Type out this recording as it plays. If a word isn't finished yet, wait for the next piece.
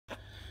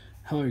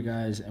Hello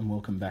guys and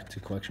welcome back to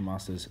Collection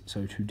Masters.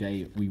 So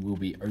today we will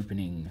be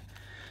opening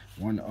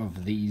one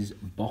of these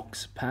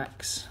box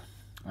packs.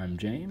 I'm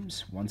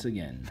James once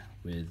again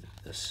with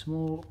the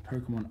small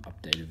Pokemon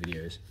updated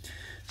videos.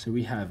 So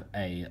we have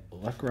a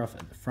Luckruff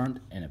at the front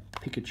and a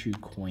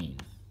Pikachu coin.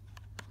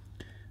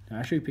 Now I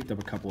actually picked up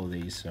a couple of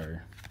these, so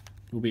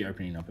we'll be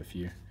opening up a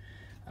few.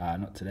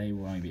 Not today,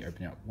 we'll only be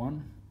opening up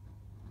one.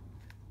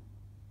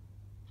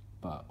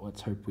 But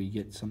let's hope we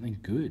get something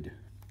good.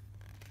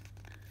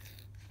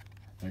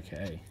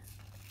 Okay.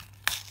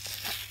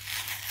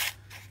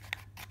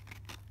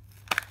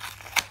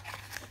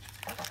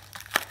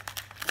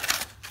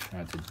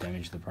 Trying to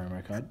damage the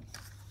promo card.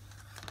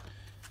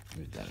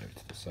 Move that over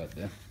to the side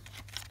there.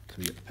 So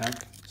we get the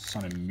pack,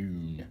 Sun and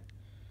Moon.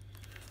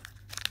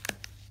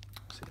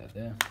 See that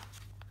there.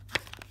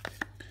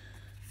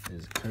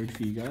 There's a code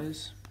for you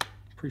guys.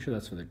 Pretty sure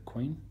that's for the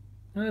Queen.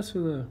 No, that's for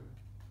the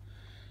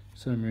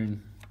Sun and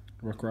Moon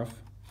Luckruff.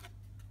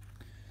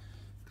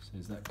 So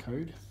there's that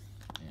code.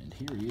 And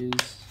here he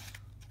is.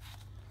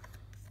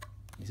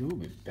 He's a little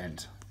bit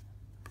bent.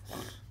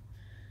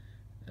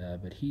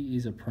 But he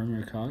is a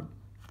promo card.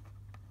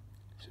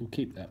 So we'll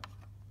keep that.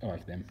 I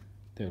like them.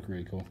 They look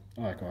really cool.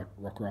 I like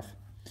Luckruff.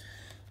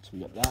 So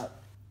we got that.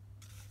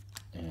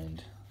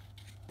 And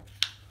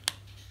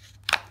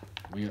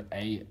we got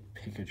a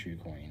Pikachu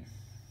coin.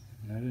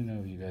 I don't know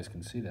if you guys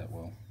can see that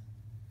well.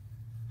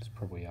 It's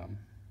probably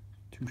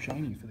too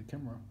shiny for the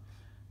camera.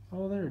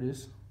 Oh, there it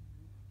is.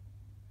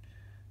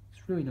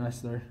 It's really nice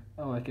though.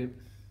 I like it.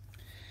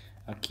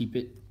 I'll keep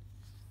it.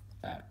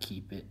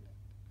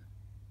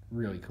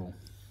 Really cool.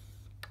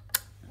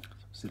 So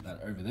sit that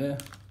over there.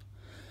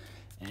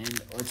 And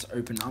let's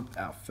open up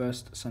our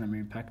first Sun and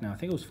Moon pack. Now I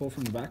think it was 4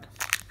 from the back.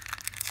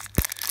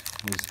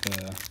 Was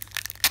the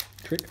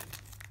trick.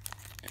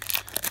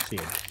 See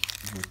a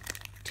little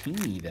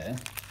teeny there.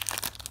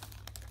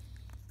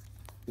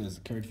 There's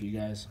the code for you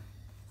guys.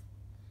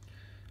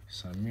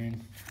 Sun and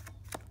Moon.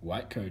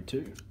 White code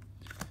too.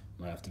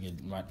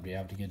 Might be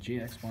able to get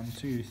GX. 1,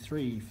 2,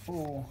 3,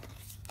 4.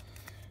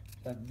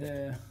 That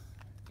there.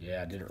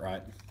 Yeah, I did it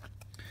right.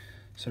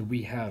 So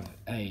we have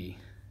a.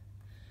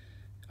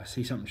 I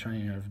see something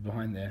shining over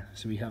behind there.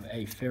 So we have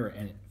a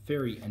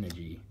Fairy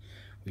Energy.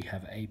 We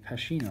have a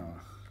Pashina.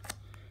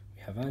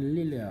 We have a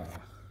Lilia.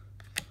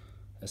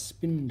 A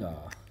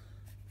Spinda.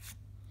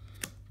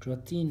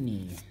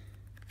 Dratini.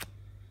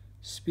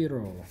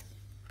 Spiro.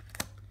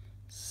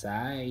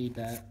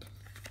 Psyduck.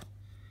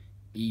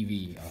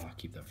 Eevee, oh, I'll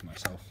keep that for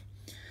myself.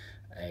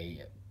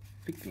 A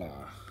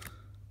Pickler.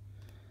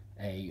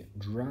 A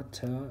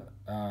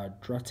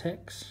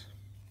Dratex.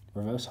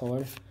 Reverse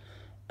Holo.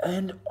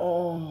 And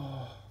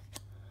wow,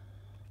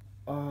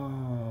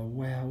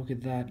 look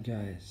at that,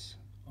 guys.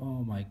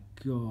 Oh my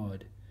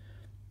god.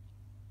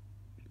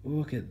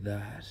 Look at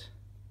that.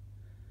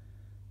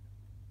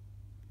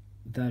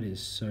 That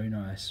is so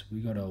nice.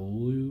 We got a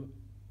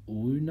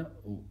Luna.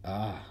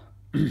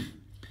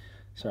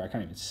 Sorry, I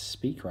can't even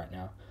speak right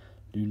now.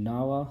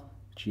 Lunala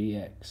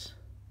GX.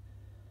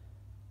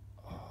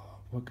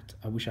 Oh, look!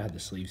 I wish I had the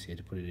sleeves here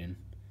to put it in.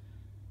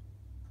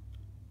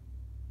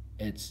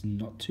 It's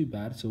not too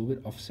bad. It's a little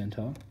bit off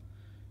center,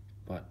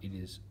 but it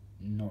is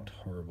not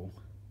horrible.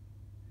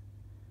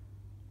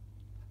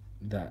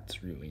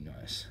 That's really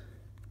nice.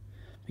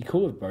 Be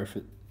cool if both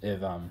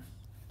of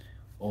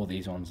all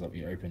these ones that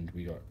we opened,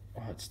 we got.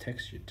 Oh, it's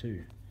textured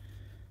too.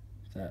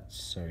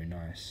 That's so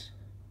nice.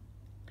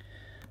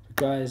 But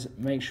guys,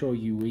 make sure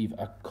you leave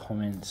a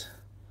comment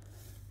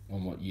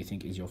on what you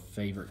think is your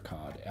favorite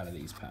card out of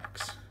these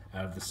packs,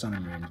 out of the Sun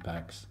and Moon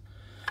packs.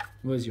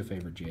 Where's your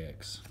favorite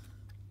GX?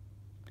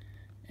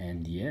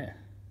 And yeah,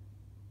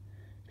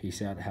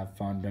 peace out, have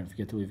fun, don't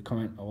forget to leave a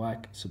comment, a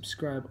like,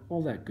 subscribe,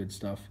 all that good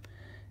stuff,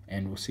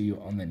 and we'll see you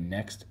on the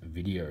next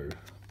video.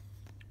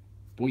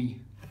 Bye.